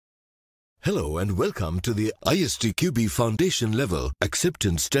Hello and welcome to the Istqb Foundation Level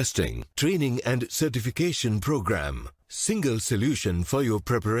Acceptance Testing, Training and Certification Program. Single solution for your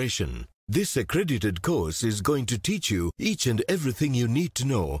preparation. This accredited course is going to teach you each and everything you need to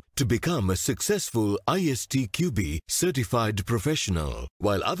know to become a successful Istqb certified professional.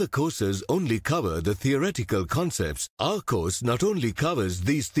 While other courses only cover the theoretical concepts, our course not only covers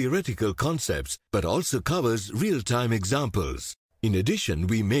these theoretical concepts but also covers real-time examples. In addition,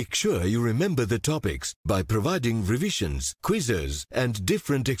 we make sure you remember the topics by providing revisions, quizzes, and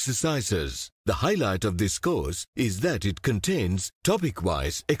different exercises. The highlight of this course is that it contains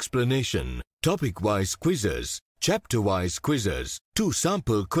topic-wise explanation, topic-wise quizzes, chapter-wise quizzes, 2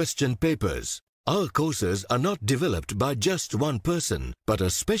 sample question papers. Our courses are not developed by just one person, but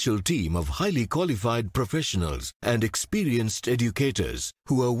a special team of highly qualified professionals and experienced educators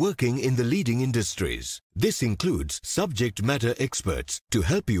who are working in the leading industries. This includes subject matter experts to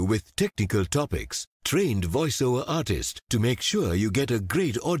help you with technical topics, trained voiceover artist to make sure you get a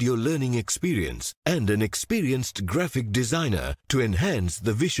great audio learning experience, and an experienced graphic designer to enhance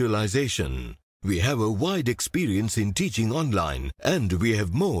the visualization. We have a wide experience in teaching online, and we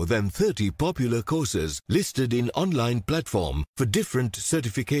have more than 30 popular courses listed in online platform for different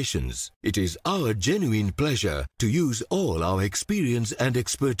certifications. It is our genuine pleasure to use all our experience and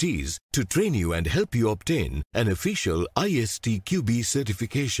expertise to train you and help you obtain an official Istqb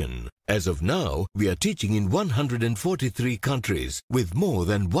certification. As of now, we are teaching in 143 countries with more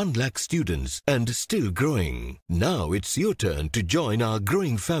than 1 lakh students and still growing. Now it's your turn to join our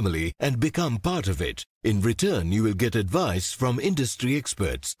growing family and become part of it. In return, you will get advice from industry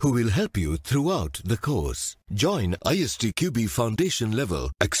experts who will help you throughout the course. Join Istqb Foundation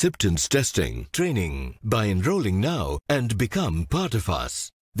Level Acceptance Testing Training by enrolling now and become part of us.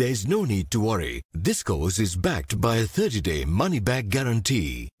 There is no need to worry. This course is backed by a 30-day money-back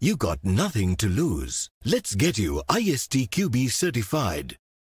guarantee. You got nothing to lose. Let's get you Istqb certified.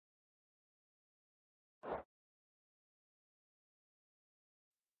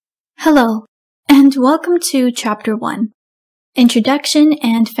 Hello, and welcome to Chapter 1, Introduction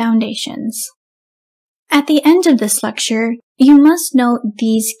and Foundations. At the end of this lecture, you must know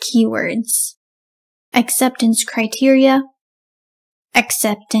these keywords: acceptance criteria,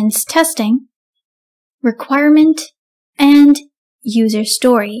 acceptance testing, requirement, and user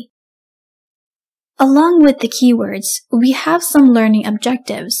story. Along with the keywords, we have some learning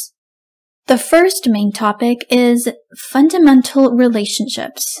objectives. The first main topic is fundamental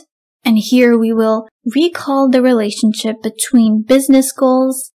relationships, and here we will recall the relationship between business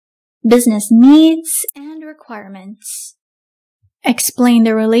goals, business needs, and requirements. Explain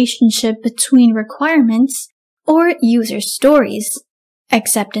the relationship between requirements or user stories,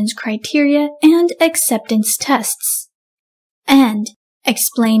 acceptance criteria, and acceptance tests, and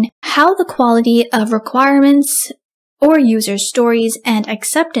explain how the quality of requirements or user stories and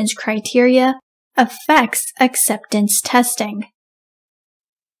acceptance criteria affects acceptance testing.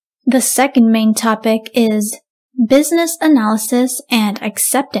 The second main topic is business analysis and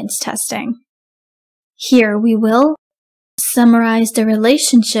acceptance testing. Here we will summarize the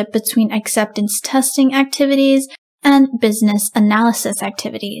relationship between acceptance testing activities and business analysis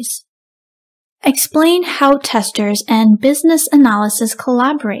activities. Explain how testers and business analysis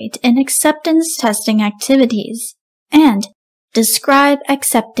collaborate in acceptance testing activities, and describe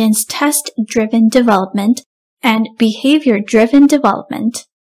acceptance test-driven development and behavior-driven development.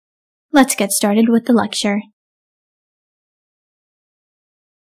 Let's get started with the lecture.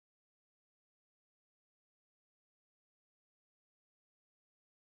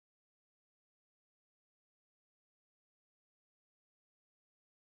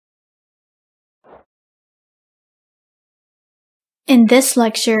 In this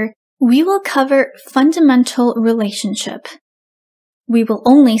lecture, we will cover fundamental relationship. We will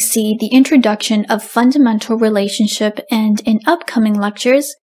only see the introduction of fundamental relationship, and in upcoming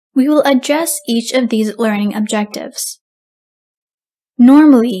lectures, we will address each of these learning objectives.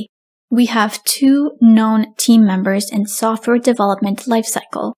 Normally, we have 2 known team members in software development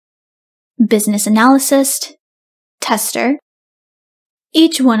lifecycle: business analyst, tester.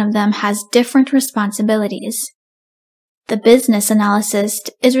 Each one of them has different responsibilities. The business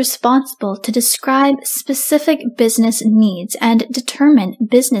analyst is responsible to describe specific business needs and determine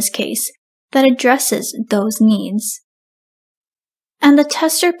business case that addresses those needs. And the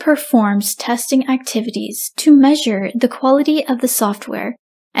tester performs testing activities to measure the quality of the software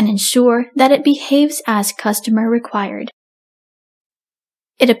and ensure that it behaves as customer required.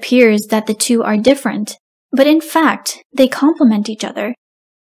 It appears that the 2 are different, but in fact, they complement each other.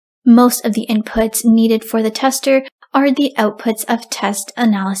 Most of the inputs needed for the tester are the outputs of test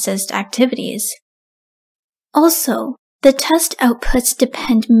analysis activities. Also, the test outputs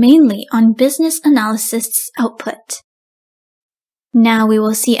depend mainly on business analysis output. Now we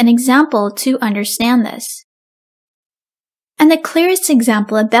will see an example to understand this. And the clearest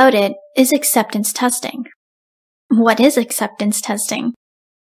example about it is acceptance testing. What is acceptance testing?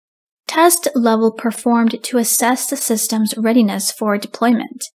 Test level performed to assess the system's readiness for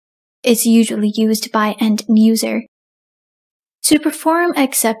deployment. It's usually used by end user. To perform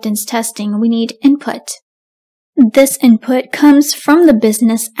acceptance testing, we need input. This input comes from the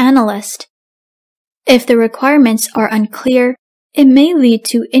business analyst. If the requirements are unclear, it may lead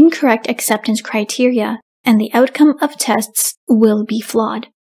to incorrect acceptance criteria, and the outcome of tests will be flawed.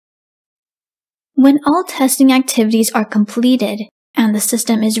 When all testing activities are completed and the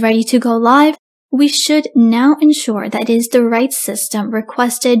system is ready to go live, we should now ensure that it is the right system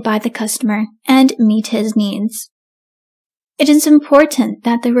requested by the customer and meet his needs. It is important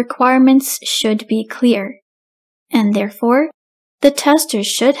that the requirements should be clear, and therefore, the tester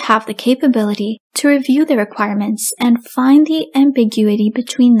should have the capability to review the requirements and find the ambiguity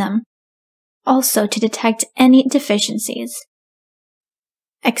between them, also to detect any deficiencies.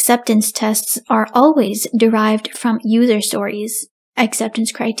 Acceptance tests are always derived from user stories,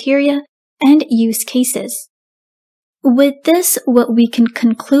 acceptance criteria, and use cases. With this, what we can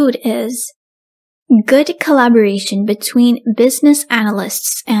conclude is good collaboration between business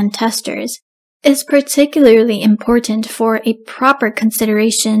analysts and testers is particularly important for a proper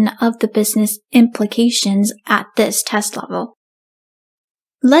consideration of the business implications at this test level.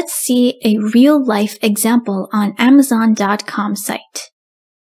 Let's see a real-life example on Amazon.com site.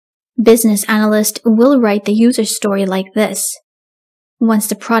 Business analyst will write the user story like this. Once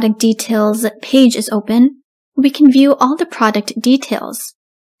the product details page is open, we can view all the product details,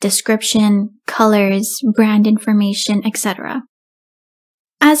 description, colors, brand information, etc.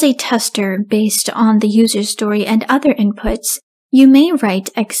 As a tester, based on the user story and other inputs, you may write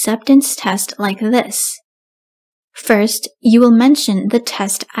acceptance test like this. First, you will mention the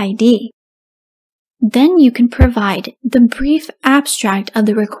test ID. Then you can provide the brief abstract of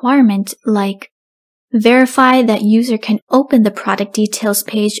the requirement like, verify that user can open the product details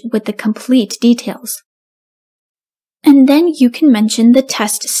page with the complete details. And then you can mention the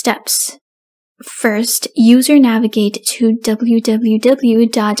test steps. First, user navigate to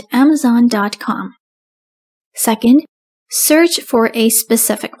www.amazon.com. Second, search for a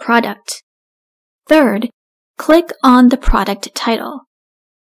specific product. Third, click on the product title.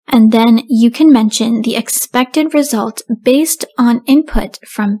 And then you can mention the expected result based on input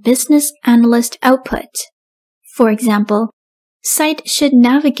from business analyst output. For example, site should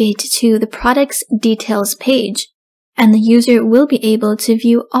navigate to the product's details page, and the user will be able to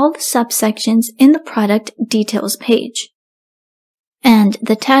view all the subsections in the product details page. And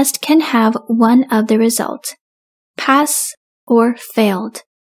the test can have one of the results, pass or failed.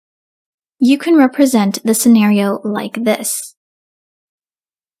 You can represent the scenario like this.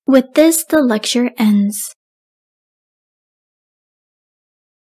 With this, the lecture ends.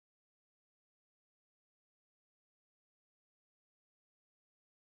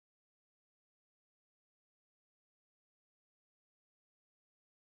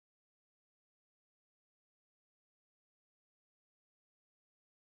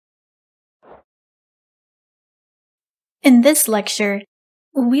 In this lecture,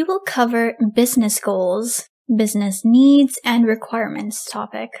 we will cover business goals, business needs, and requirements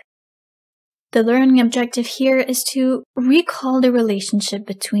topic. The learning objective here is to recall the relationship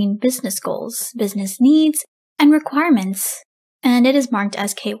between business goals, business needs, and requirements, and it is marked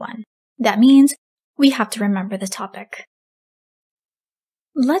as K1. That means we have to remember the topic.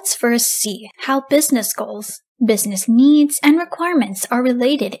 Let's first see how business goals, business needs, and requirements are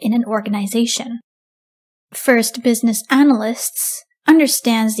related in an organization. First, business analysts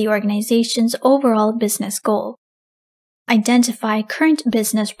understands the organization's overall business goal. Identify current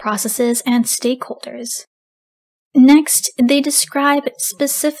business processes and stakeholders. Next, they describe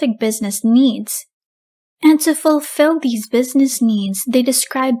specific business needs. And to fulfill these business needs, they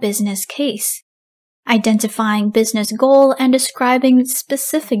describe business case. Identifying business goal and describing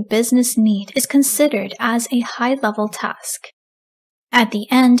specific business need is considered as a high-level task. At the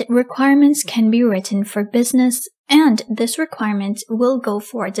end, requirements can be written for business, and this requirement will go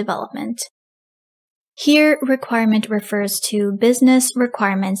for development. Here, requirement refers to business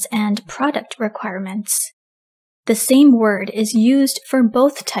requirements and product requirements. The same word is used for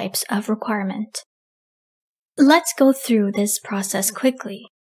both types of requirement. Let's go through this process quickly.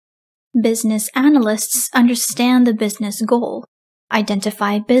 Business analysts understand the business goal,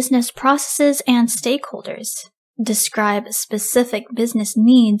 identify business processes and stakeholders. describe specific business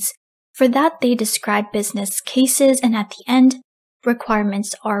needs. For that, they describe business cases, and at the end,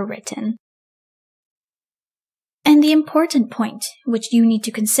 requirements are written. And the important point, which you need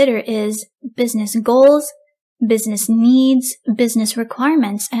to consider, is business goals, business needs, business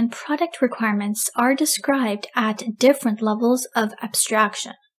requirements, and product requirements are described at different levels of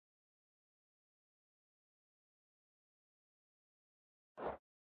abstraction.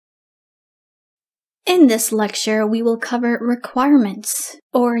 In this lecture, we will cover requirements,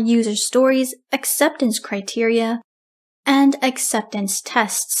 or user stories, acceptance criteria, and acceptance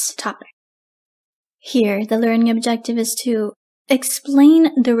tests topic. Here, the learning objective is to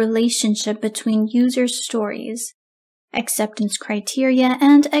explain the relationship between user stories, acceptance criteria,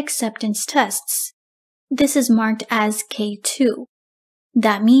 and acceptance tests. This is marked as K2.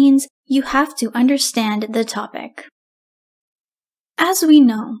 That means you have to understand the topic. As we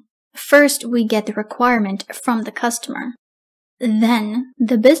know, first we get the requirement from the customer. Then,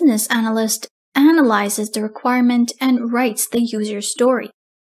 the business analyst analyzes the requirement and writes the user story.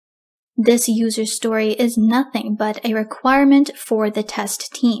 This user story is nothing but a requirement for the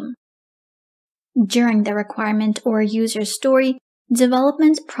test team. During the requirement or user story,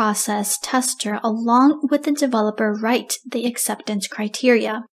 development process tester along with the developer write the acceptance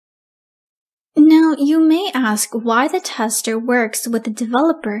criteria. Now, you may ask why the tester works with the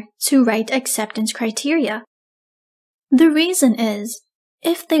developer to write acceptance criteria. The reason is,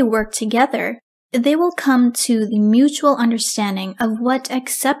 if they work together, they will come to the mutual understanding of what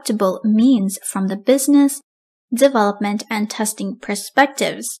acceptable means from the business, development, and testing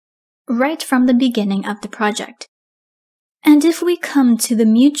perspectives, right from the beginning of the project. And if we come to the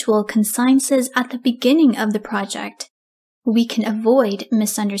mutual consensus at the beginning of the project, we can avoid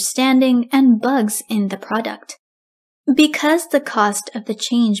misunderstanding and bugs in the product. Because the cost of the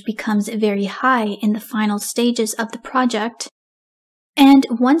change becomes very high in the final stages of the project, and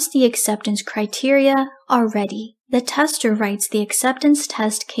once the acceptance criteria are ready, the tester writes the acceptance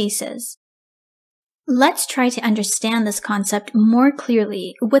test cases. Let's try to understand this concept more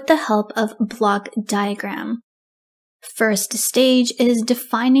clearly with the help of block diagram. First stage is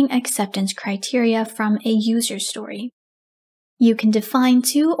defining acceptance criteria from a user story. You can define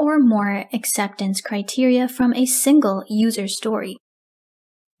 2 or more acceptance criteria from a single user story.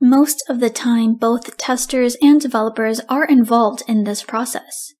 Most of the time, both testers and developers are involved in this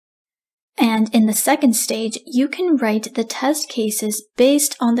process. And in the second stage, you can write the test cases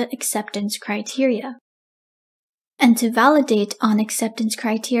based on the acceptance criteria. And to validate on acceptance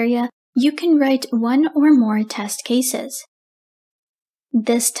criteria, you can write 1 or more test cases.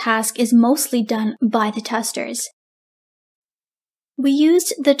 This task is mostly done by the testers. We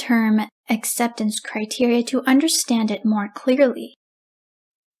used the term acceptance criteria to understand it more clearly.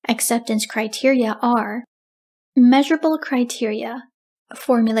 Acceptance criteria are measurable criteria,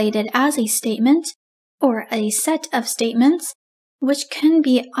 formulated as a statement or a set of statements which can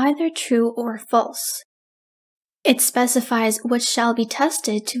be either true or false. It specifies what shall be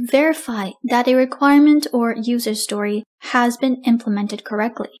tested to verify that a requirement or user story has been implemented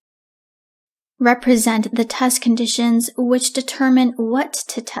correctly. Represent the test conditions which determine what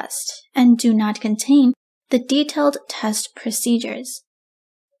to test and do not contain the detailed test procedures.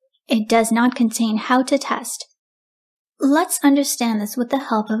 It does not contain how to test. Let's understand this with the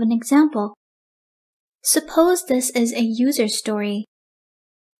help of an example. Suppose this is a user story.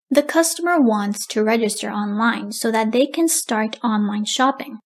 The customer wants to register online so that they can start online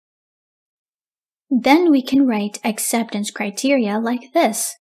shopping. Then we can write acceptance criteria like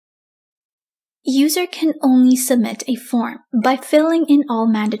this. User can only submit a form by filling in all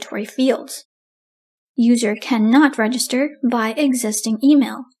mandatory fields. User cannot register by existing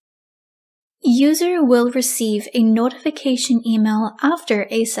email. User will receive a notification email after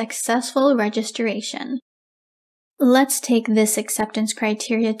a successful registration. Let's take this acceptance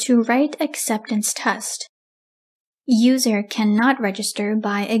criteria to write acceptance test. User cannot register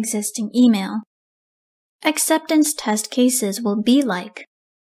by existing email. Acceptance test cases will be like: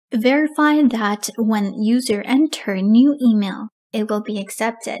 verify that when user enter new email, it will be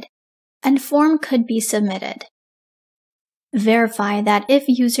accepted, and form could be submitted. Verify that if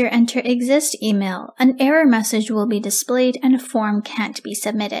user enter exist email, an error message will be displayed and form can't be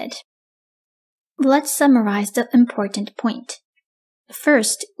submitted. Let's summarize the important point.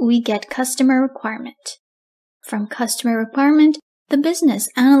 First, we get customer requirement. From customer requirement, the business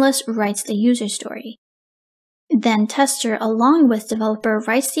analyst writes the user story. Then tester along with developer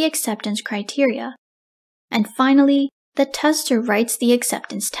writes the acceptance criteria. And finally, the tester writes the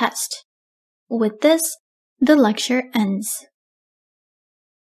acceptance test. With this, the lecture ends.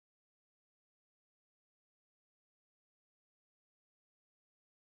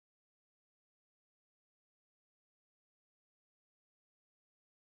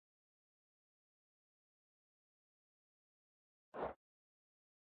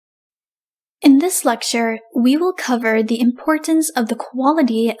 In this lecture, we will cover the importance of the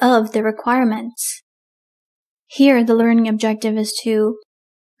quality of the requirements. Here, the learning objective is to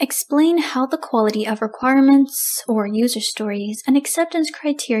explain how the quality of requirements or user stories and acceptance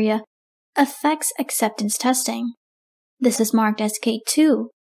criteria affects acceptance testing. This is marked as K2,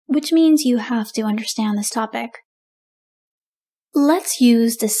 which means you have to understand this topic. Let's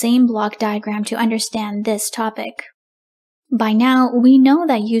use the same block diagram to understand this topic. By now, we know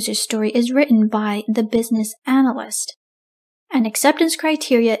that user story is written by the business analyst, and acceptance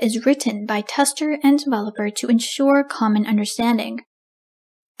criteria is written by tester and developer to ensure common understanding.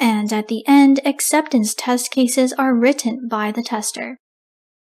 And at the end, acceptance test cases are written by the tester.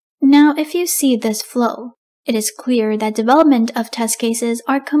 Now, if you see this flow, it is clear that development of test cases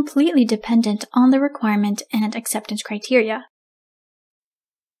are completely dependent on the requirement and acceptance criteria.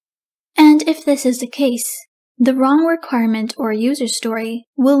 And if this is the case, the wrong requirement or user story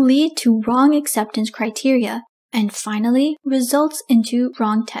will lead to wrong acceptance criteria and finally results into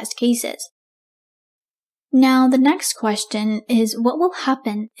wrong test cases. Now, the next question is what will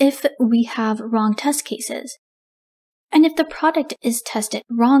happen if we have wrong test cases? And if the product is tested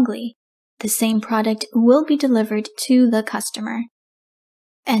wrongly, the same product will be delivered to the customer.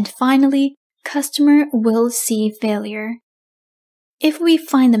 And finally, customer will see failure. If we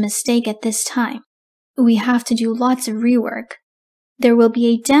find the mistake at this time, we have to do lots of rework. There will be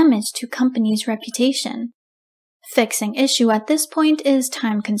a damage to company's reputation. Fixing issue at this point is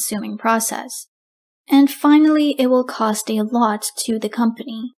time-consuming process. And finally, it will cost a lot to the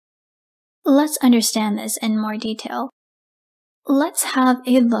company. Let's understand this in more detail. Let's have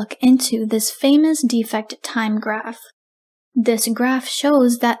a look into this famous defect time graph. This graph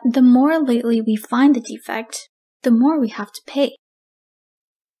shows that the more lately we find the defect, the more we have to pay.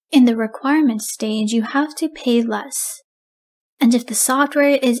 In the requirement stage, you have to pay less. And if the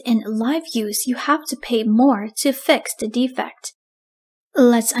software is in live use, you have to pay more to fix the defect.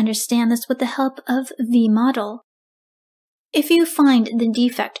 Let's understand this with the help of the model. If you find the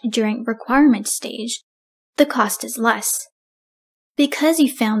defect during requirement stage, the cost is less. Because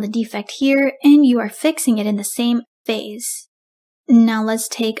you found the defect here and you are fixing it in the same phase. Now let's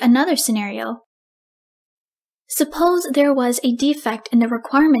take another scenario. Suppose there was a defect in the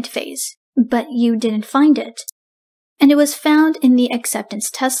requirement phase, but you didn't find it, and it was found in the acceptance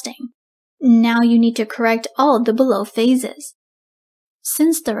testing. Now you need to correct all the below phases.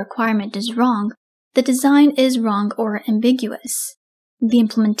 Since the requirement is wrong, the design is wrong or ambiguous. The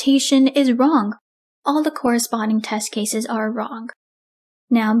implementation is wrong. All the corresponding test cases are wrong.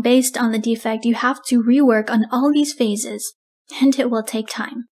 Now, based on the defect, you have to rework on all these phases, and it will take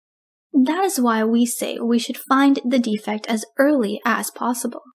time. That is why we say we should find the defect as early as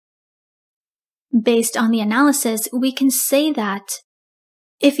possible. Based on the analysis, we can say that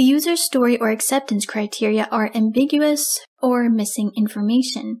if user story or acceptance criteria are ambiguous or missing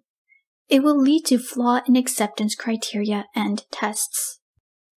information, it will lead to flaw in acceptance criteria and tests.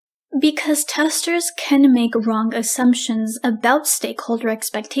 Because testers can make wrong assumptions about stakeholder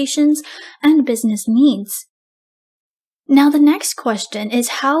expectations and business needs. Now the next question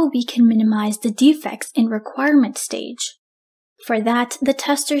is how we can minimize the defects in requirement stage. For that, the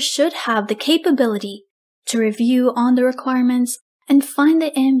tester should have the capability to review on the requirements and find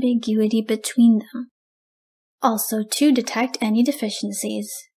the ambiguity between them. Also to detect any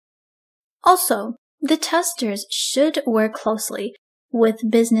deficiencies. Also, the testers should work closely with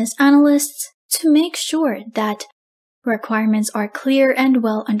business analysts to make sure that requirements are clear and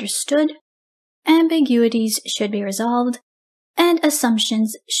well understood, ambiguities should be resolved, and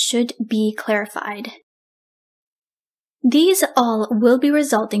assumptions should be clarified. These all will be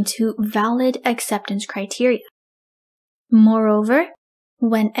resulting to valid acceptance criteria. Moreover,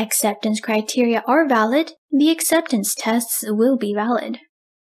 when acceptance criteria are valid, the acceptance tests will be valid.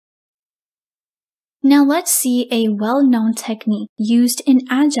 Now let's see a well-known technique used in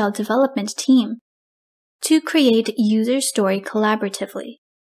Agile development team to create user story collaboratively.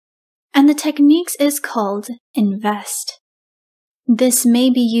 And the techniques is called invest. This may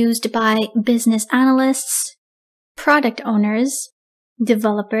be used by business analysts, product owners,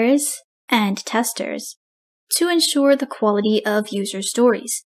 developers, and testers to ensure the quality of user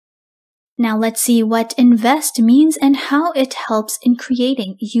stories. Now let's see what invest means and how it helps in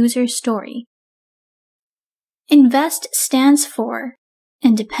creating user story. Invest stands for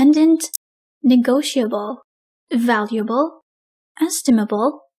independent, negotiable, valuable,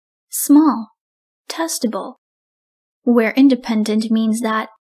 estimable, small, testable, where independent means that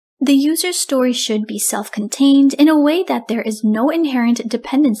the user story should be self-contained in a way that there is no inherent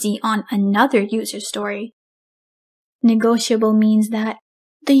dependency on another user story. Negotiable means that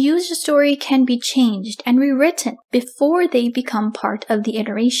the user story can be changed and rewritten before they become part of the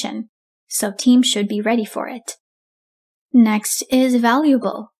iteration, so teams should be ready for it. Next is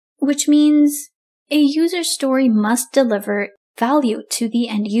valuable, which means a user story must deliver value to the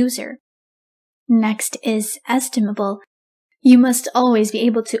end user. Next is estimable. You must always be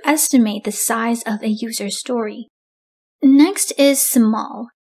able to estimate the size of a user story. Next is small.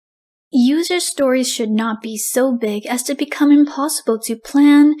 User stories should not be so big as to become impossible to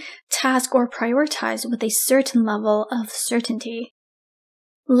plan, task, or prioritize with a certain level of certainty.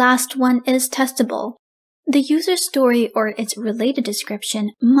 Last one is testable. The user story or its related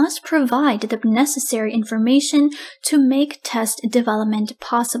description must provide the necessary information to make test development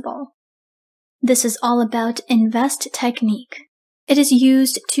possible. This is all about INVEST technique. It is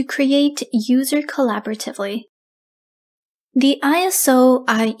used to create user collaboratively. The ISO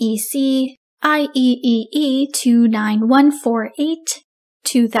IEC IEEE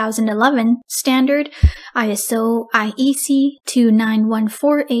 29148-2011 standard, ISO IEC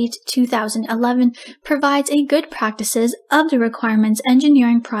 29148-2011 provides a good practices of the requirements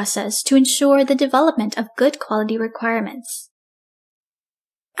engineering process to ensure the development of good quality requirements.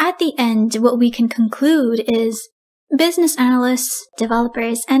 At the end, what we can conclude is business analysts,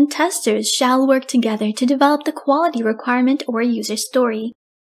 developers, and testers shall work together to develop the quality requirement or user story.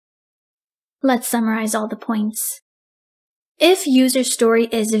 Let's summarize all the points. If user story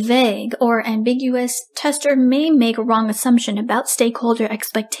is vague or ambiguous, tester may make a wrong assumption about stakeholder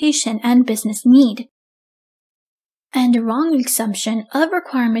expectation and business need. And a wrong assumption of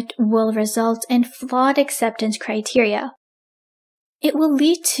requirement will result in flawed acceptance criteria. It will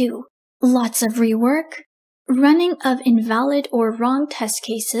lead to lots of rework, running of invalid or wrong test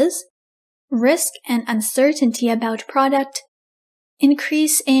cases, risk and uncertainty about product,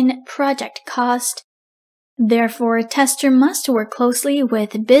 increase in project cost. Therefore, a tester must work closely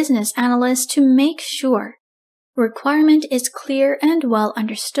with business analysts to make sure requirement is clear and well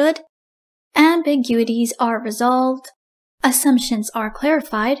understood, ambiguities are resolved, assumptions are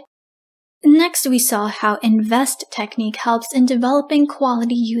clarified. Next, we saw how INVEST technique helps in developing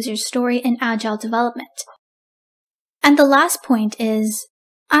quality user story in agile development. And the last point is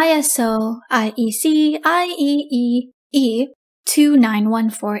ISO IEC IEEE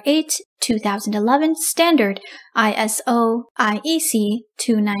 29148-2011 standard, ISO IEC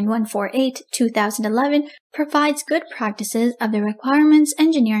 29148-2011 provides good practices of the requirements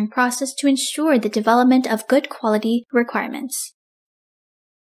engineering process to ensure the development of good quality requirements.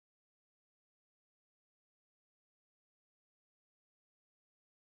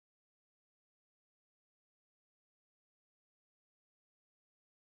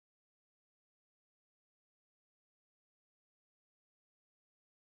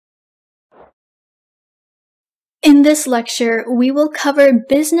 In this lecture, we will cover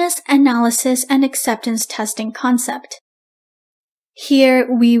business analysis and acceptance testing concept. Here,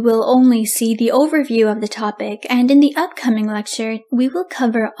 we will only see the overview of the topic, and in the upcoming lecture, we will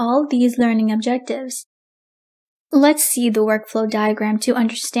cover all these learning objectives. Let's see the workflow diagram to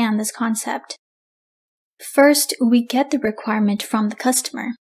understand this concept. First, we get the requirement from the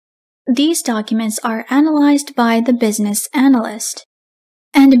customer. These documents are analyzed by the business analyst.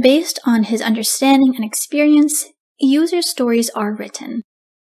 And based on his understanding and experience, user stories are written.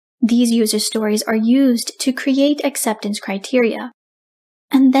 These user stories are used to create acceptance criteria.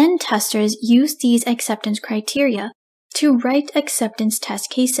 And then testers use these acceptance criteria to write acceptance test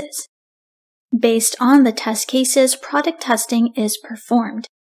cases. Based on the test cases, product testing is performed.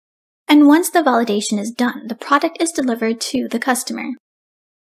 And once the validation is done, the product is delivered to the customer.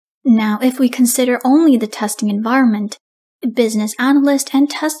 Now, if we consider only the testing environment, business analyst and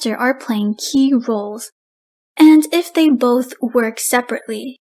tester are playing key roles. And if they both work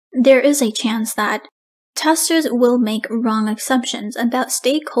separately, there is a chance that testers will make wrong assumptions about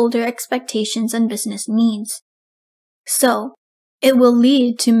stakeholder expectations and business needs. So, it will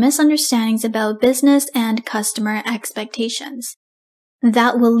lead to misunderstandings about business and customer expectations.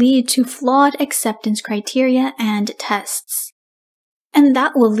 That will lead to flawed acceptance criteria and tests. And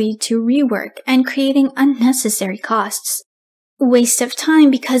that will lead to rework and creating unnecessary costs. Waste of time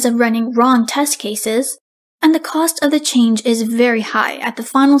because of running wrong test cases, and the cost of the change is very high at the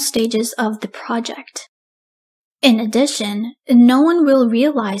final stages of the project. In addition, no one will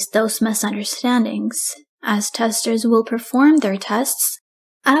realize those misunderstandings, as testers will perform their tests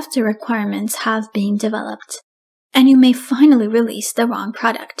after requirements have been developed, and you may finally release the wrong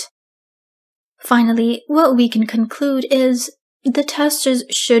product. Finally, what we can conclude is the testers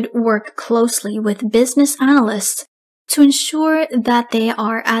should work closely with business analysts to ensure that they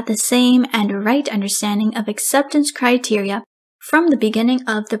are at the same and right understanding of acceptance criteria from the beginning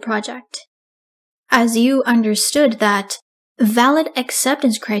of the project, as you understood that valid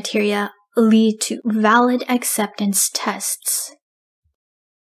acceptance criteria lead to valid acceptance tests.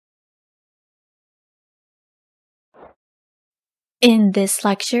 In this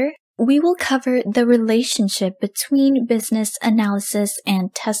lecture, we will cover the relationship between business analysis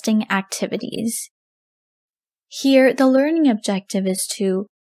and testing activities. Here, the learning objective is to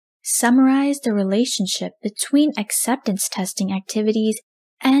summarize the relationship between acceptance testing activities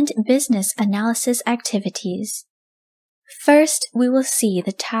and business analysis activities. First, we will see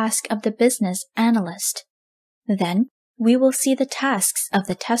the task of the business analyst. Then, we will see the tasks of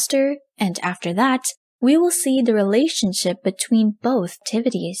the tester, and after that, we will see the relationship between both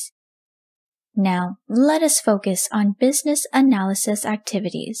activities. Now, let us focus on business analysis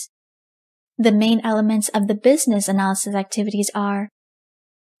activities. The main elements of the business analysis activities are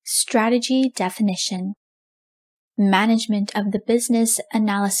strategy definition, management of the business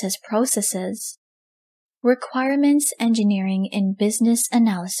analysis processes, requirements engineering in business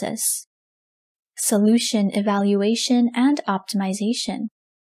analysis, solution evaluation and optimization.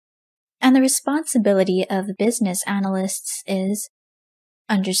 And the responsibility of business analysts is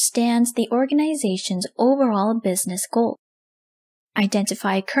understands the organization's overall business goal,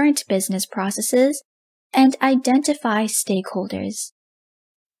 identify current business processes, and identify stakeholders.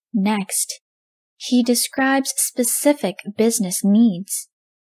 Next, he describes specific business needs,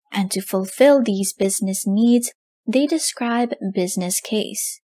 and to fulfill these business needs, they describe business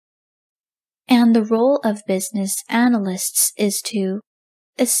case. And the role of business analysts is to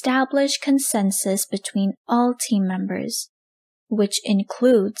establish consensus between all team members, which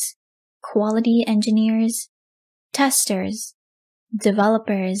includes quality engineers, testers,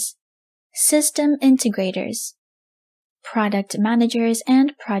 developers, system integrators, product managers,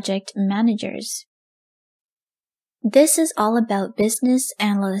 and project managers. This is all about business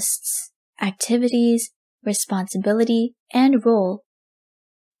analysts' activities, responsibility, and role.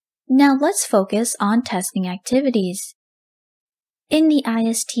 Now let's focus on testing activities. In the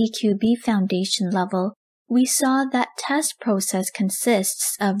Istqb foundation level, we saw that test process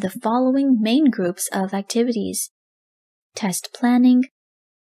consists of the following main groups of activities: test planning,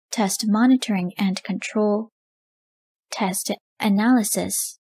 test monitoring and control, test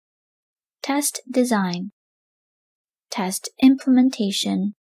analysis, test design, test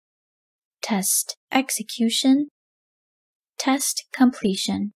implementation, test execution, test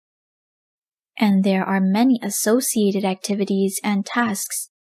completion. And there are many associated activities and tasks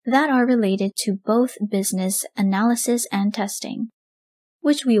that are related to both business analysis and testing,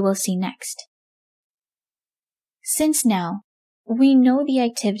 which we will see next. Since now, we know the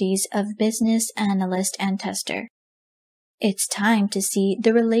activities of business analyst and tester, it's time to see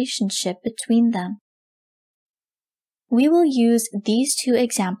the relationship between them. We will use these two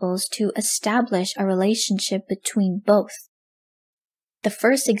examples to establish a relationship between both. The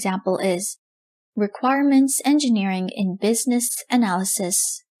first example is requirements engineering in business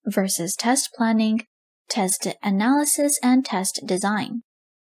analysis versus test planning, test analysis, and test design.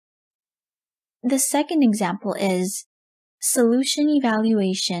 The second example is solution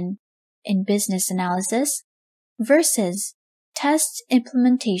evaluation in business analysis versus test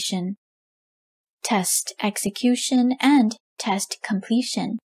implementation, test execution, and test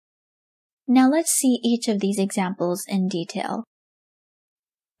completion. Now let's see each of these examples in detail.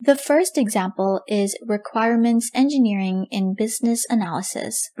 The first example is requirements engineering in business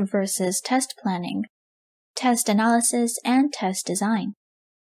analysis versus test planning, test analysis, and test design.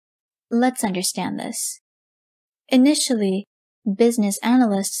 Let's understand this. Initially, business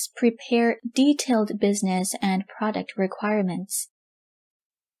analysts prepare detailed business and product requirements.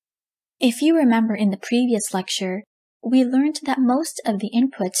 If you remember in the previous lecture, we learned that most of the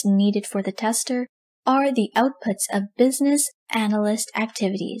inputs needed for the tester are the outputs of business analyst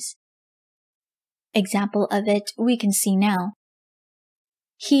activities. Example of it we can see now.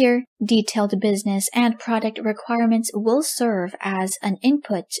 Here, detailed business and product requirements will serve as an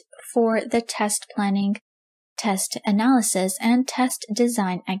input for the test planning, test analysis, and test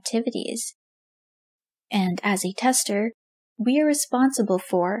design activities. And as a tester, we are responsible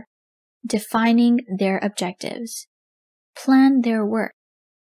for defining their objectives, plan their work,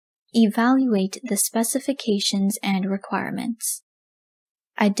 evaluate the specifications and requirements,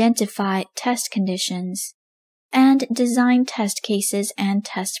 identify test conditions, and design test cases and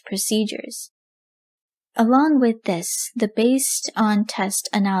test procedures. Along with this, based on test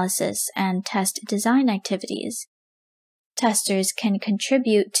analysis and test design activities, testers can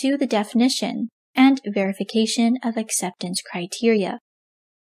contribute to the definition and verification of acceptance criteria.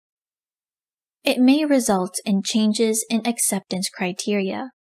 it may result in changes in acceptance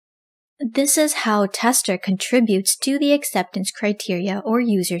criteria. This is how tester contributes to the acceptance criteria or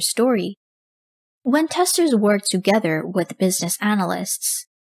user story. When testers work together with business analysts,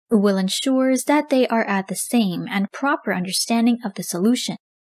 will ensures that they are at the same and proper understanding of the solution.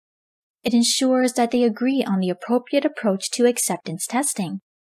 It ensures that they agree on the appropriate approach to acceptance testing.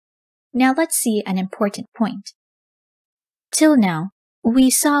 Now let's see an important point. Till now,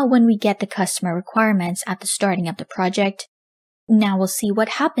 we saw when we get the customer requirements at the starting of the project. Now we'll see what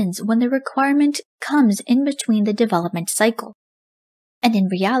happens when the requirement comes in between the development cycle. And in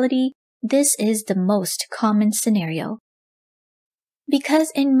reality, this is the most common scenario.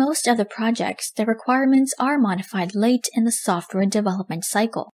 Because in most of the projects, the requirements are modified late in the software development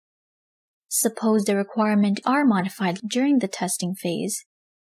cycle. Suppose the requirements are modified during the testing phase.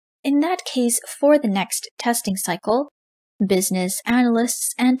 In that case, for the next testing cycle, business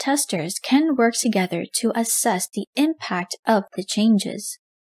analysts and testers can work together to assess the impact of the changes.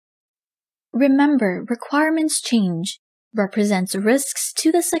 Remember, requirements change represents risks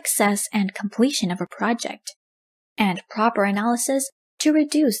to the success and completion of a project, and proper analysis to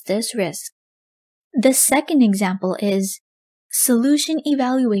reduce this risk. The second example is solution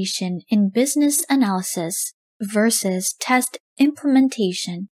evaluation in business analysis versus test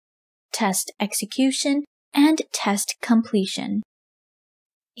implementation, test execution, and test completion.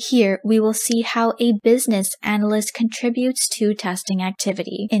 Here we will see how a business analyst contributes to testing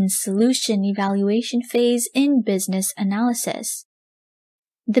activity in solution evaluation phase in business analysis.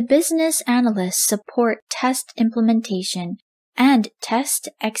 The business analysts support test implementation and test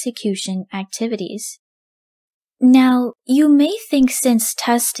execution activities. Now, you may think since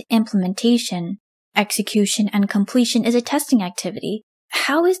test implementation, execution, and completion is a testing activity,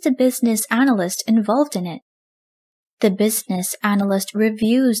 how is the business analyst involved in it? The business analyst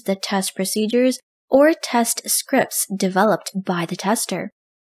reviews the test procedures or test scripts developed by the tester,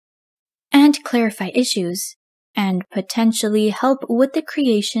 and clarify issues, and potentially help with the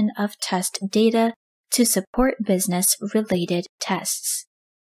creation of test data to support business-related tests.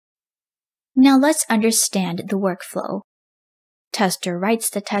 Now let's understand the workflow. Tester writes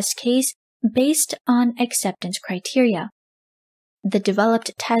the test case based on acceptance criteria. The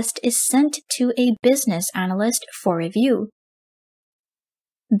developed test is sent to a business analyst for review.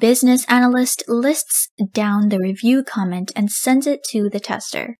 Business analyst lists down the review comment and sends it to the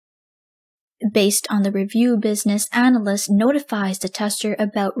tester. Based on the review, business analyst notifies the tester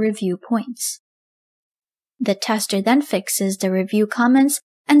about review points. The tester then fixes the review comments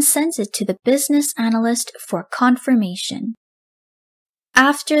and sends it to the business analyst for confirmation.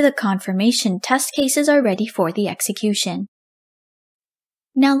 After the confirmation, test cases are ready for the execution.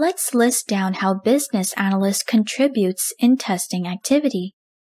 Now let's list down how business analyst contributes in testing activity.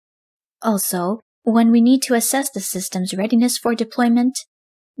 Also, when we need to assess the system's readiness for deployment,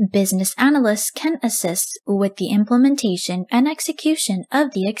 business analysts can assist with the implementation and execution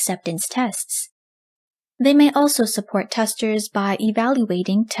of the acceptance tests. They may also support testers by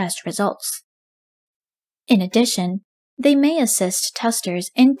evaluating test results. In addition, they may assist testers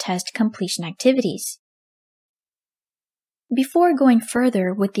in test completion activities. Before going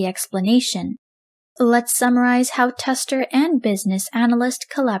further with the explanation, let's summarize how tester and business analyst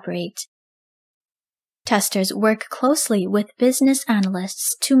collaborate. Testers work closely with business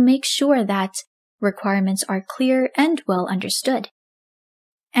analysts to make sure that requirements are clear and well understood.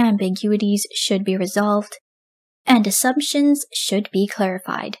 Ambiguities should be resolved, and assumptions should be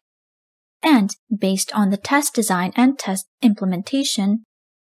clarified. And based on the test design and test implementation,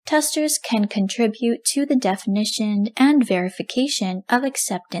 testers can contribute to the definition and verification of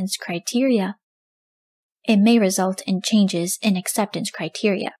acceptance criteria. It may result in changes in acceptance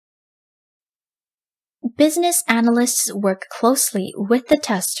criteria. Business analysts work closely with the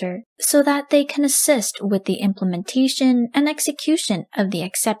tester so that they can assist with the implementation and execution of the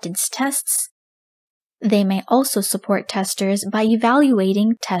acceptance tests. They may also support testers by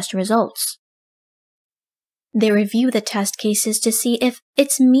evaluating test results. They review the test cases to see if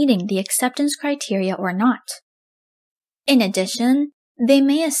it's meeting the acceptance criteria or not. In addition, they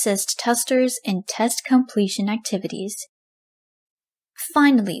may assist testers in test completion activities.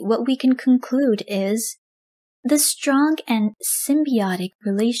 Finally, what we can conclude is the strong and symbiotic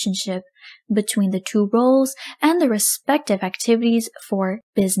relationship between the two roles and the respective activities for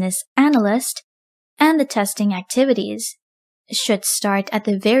business analyst and the testing activities should start at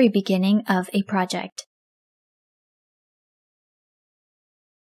the very beginning of a project.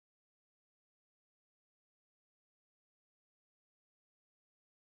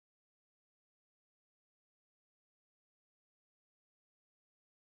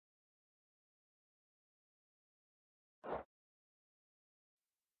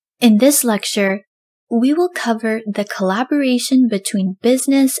 In this lecture, we will cover the collaboration between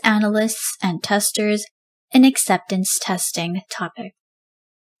business analysts and testers in acceptance testing topic.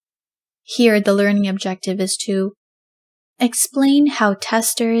 Here, the learning objective is to explain how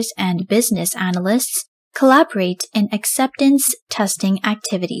testers and business analysts collaborate in acceptance testing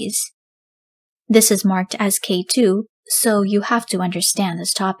activities. This is marked as K2, so you have to understand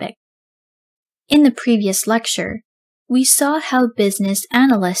this topic. In the previous lecture, we saw how business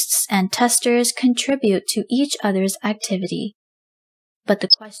analysts and testers contribute to each other's activity. But the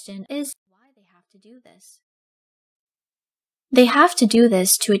question is why they have to do this. They have to do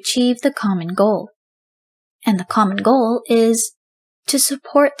this to achieve the common goal. And the common goal is to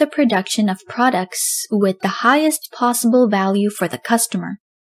support the production of products with the highest possible value for the customer,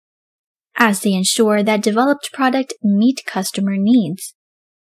 as they ensure that developed product meet customer needs.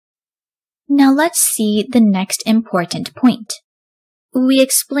 Now let's see the next important point. We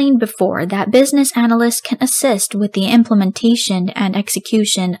explained before that business analysts can assist with the implementation and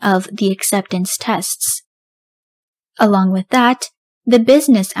execution of the acceptance tests. Along with that, the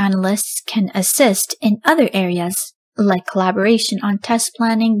business analysts can assist in other areas, like collaboration on test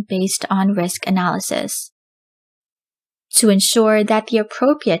planning based on risk analysis, to ensure that the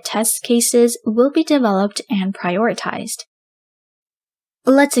appropriate test cases will be developed and prioritized.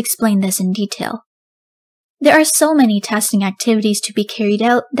 Let's explain this in detail. There are so many testing activities to be carried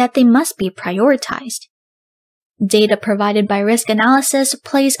out that they must be prioritized. Data provided by risk analysis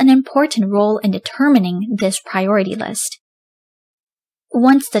plays an important role in determining this priority list.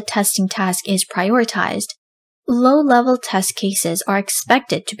 Once the testing task is prioritized, low-level test cases are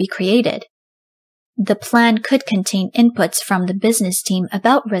expected to be created. The plan could contain inputs from the business team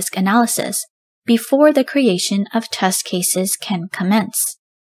about risk analysis before the creation of test cases can commence.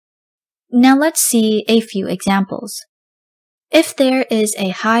 Now let's see a few examples. If there is a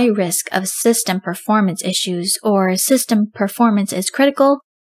high risk of system performance issues or system performance is critical,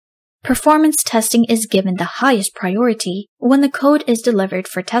 performance testing is given the highest priority when the code is delivered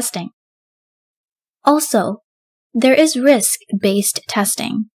for testing. Also, there is risk-based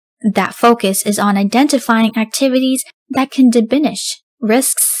testing. That focus is on identifying activities that can diminish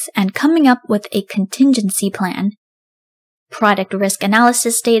risks and coming up with a contingency plan. Product risk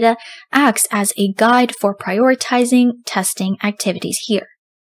analysis data acts as a guide for prioritizing testing activities here.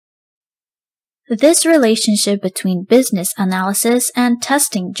 This relationship between business analysis and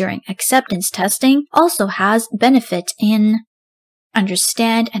testing during acceptance testing also has benefit in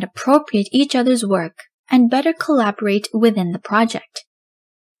understand and appropriate each other's work and better collaborate within the project.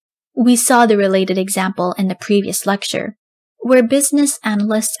 We saw the related example in the previous lecture, where business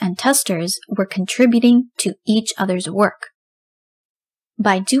analysts and testers were contributing to each other's work.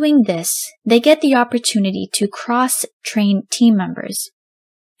 By doing this, they get the opportunity to cross-train team members.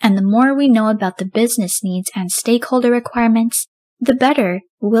 And the more we know about the business needs and stakeholder requirements, the better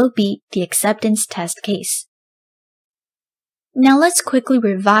will be the acceptance test case. Now let's quickly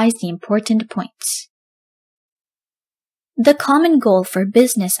revise the important points. The common goal for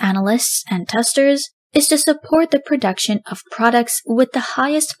business analysts and testers is to support the production of products with the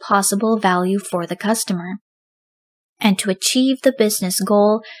highest possible value for the customer. And to achieve the business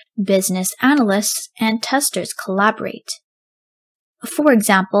goal, business analysts and testers collaborate. For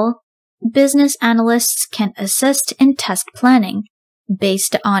example, business analysts can assist in test planning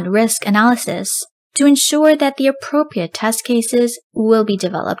based on risk analysis to ensure that the appropriate test cases will be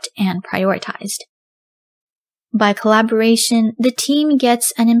developed and prioritized. By collaboration, the team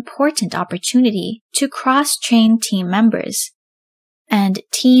gets an important opportunity to cross-train team members. And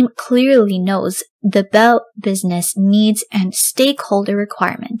team clearly knows the business needs and stakeholder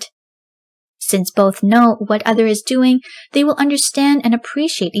requirement. Since both know what other is doing, they will understand and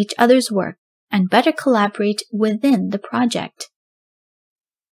appreciate each other's work and better collaborate within the project.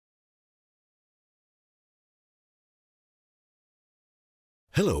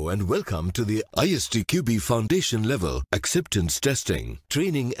 Hello and welcome to the Istqb Foundation Level Acceptance Testing,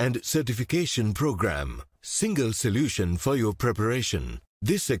 Training and Certification Program. Single solution for your preparation.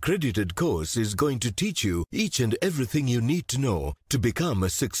 This accredited course is going to teach you each and everything you need to know to become a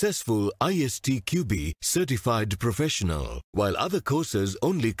successful Istqb certified professional. While other courses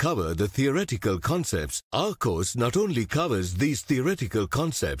only cover the theoretical concepts, our course not only covers these theoretical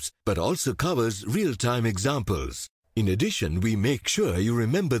concepts but also covers real-time examples. In addition, we make sure you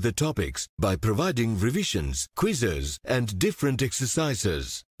remember the topics by providing revisions, quizzes, and different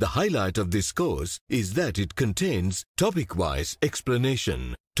exercises. The highlight of this course is that it contains topic-wise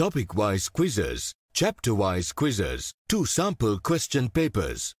explanation, topic-wise quizzes, chapter-wise quizzes, 2 sample question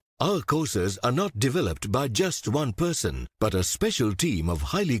papers. Our courses are not developed by just one person, but a special team of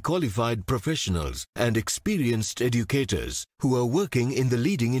highly qualified professionals and experienced educators who are working in the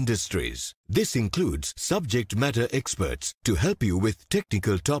leading industries. This includes subject matter experts to help you with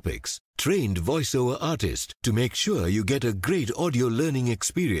technical topics, trained voiceover artist to make sure you get a great audio learning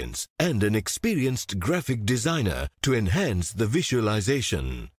experience, and an experienced graphic designer to enhance the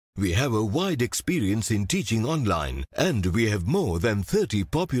visualization. We have a wide experience in teaching online, and we have more than 30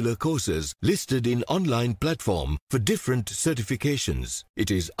 popular courses listed in online platform for different certifications.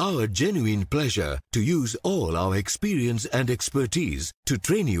 It is our genuine pleasure to use all our experience and expertise to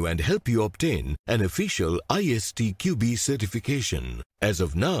train you and help you obtain an official Istqb certification. As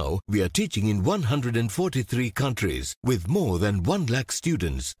of now, we are teaching in 143 countries with more than 1 lakh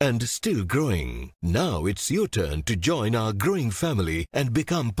students and still growing. Now it's your turn to join our growing family and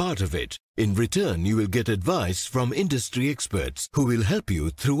become part of it. In return, you will get advice from industry experts who will help you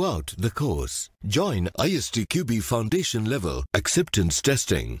throughout the course. Join Istqb Foundation Level Acceptance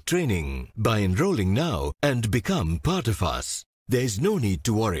Testing Training by enrolling now and become part of us. There is no need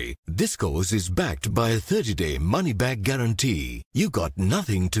to worry. This course is backed by a 30-day money-back guarantee. You got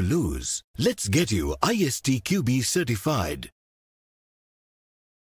nothing to lose. Let's get you Istqb certified.